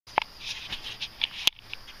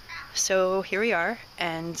So here we are,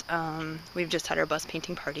 and we've just had our bus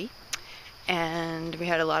painting party, and we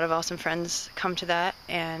had a lot of awesome friends come to that,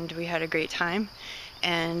 and we had a great time,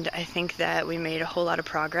 and I think that we made a whole lot of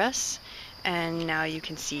progress, and now you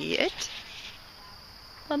can see it.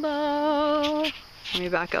 Hello! Let me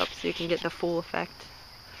back up so you can get the full effect.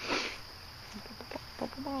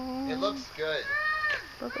 It looks good.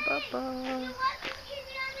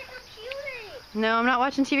 No, I'm not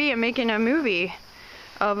watching TV. I'm making a movie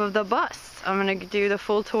of the bus. I'm gonna do the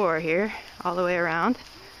full tour here, all the way around.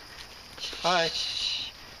 Hi.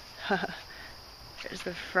 There's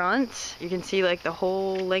the front. You can see like the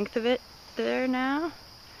whole length of it there now.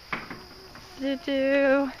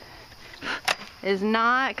 Is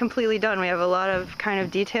not completely done. We have a lot of kind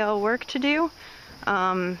of detail work to do.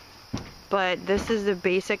 But this is the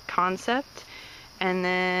basic concept, and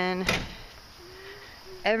then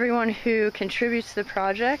everyone who contributes to the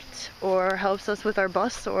project or helps us with our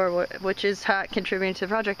bus, or which is contributing to the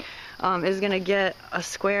project, is gonna get a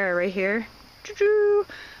square right here.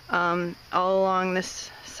 All along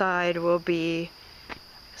this side will be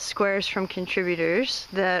squares from contributors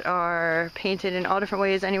that are painted in all different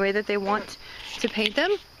ways, any way that they want to paint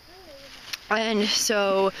them. And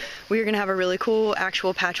so we're gonna have a really cool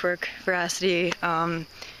actual patchwork veracity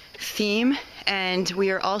theme, and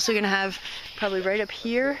we are also gonna have, probably right up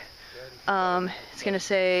here, it's gonna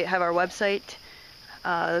say, have our website,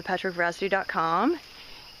 patchworkveracity.com,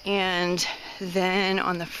 and then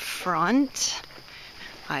on the front,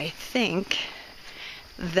 I think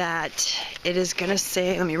that it is gonna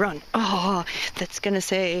say, let me run, that's gonna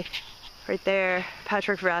say right there,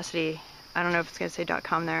 Patchwork Veracity. I don't know if it's gonna say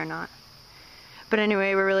 .com there or not. But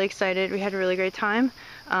anyway, we're really excited. We had a really great time.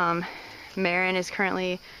 Marin is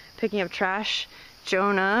currently picking up trash.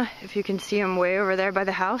 Jonah, if you can see him way over there by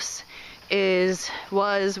the house,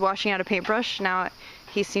 was washing out a paintbrush. Now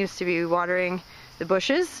he seems to be watering the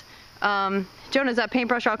bushes. Jonah, is that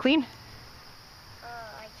paintbrush all clean?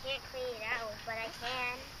 I can't clean it out, but I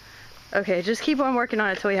can. Okay, just keep on working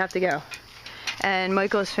on it till we have to go. And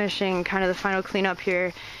Michael is finishing kind of the final cleanup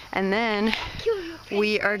here. And then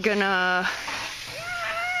we are gonna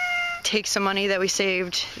take some money that we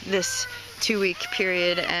saved this 2-week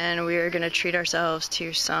period, and we are gonna treat ourselves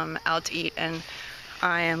to some out to eat, and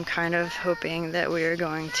I am kind of hoping that we are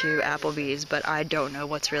going to Applebee's, but I don't know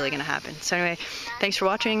what's really gonna happen. So anyway, thanks for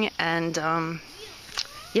watching, and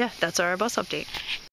yeah, that's our bus update.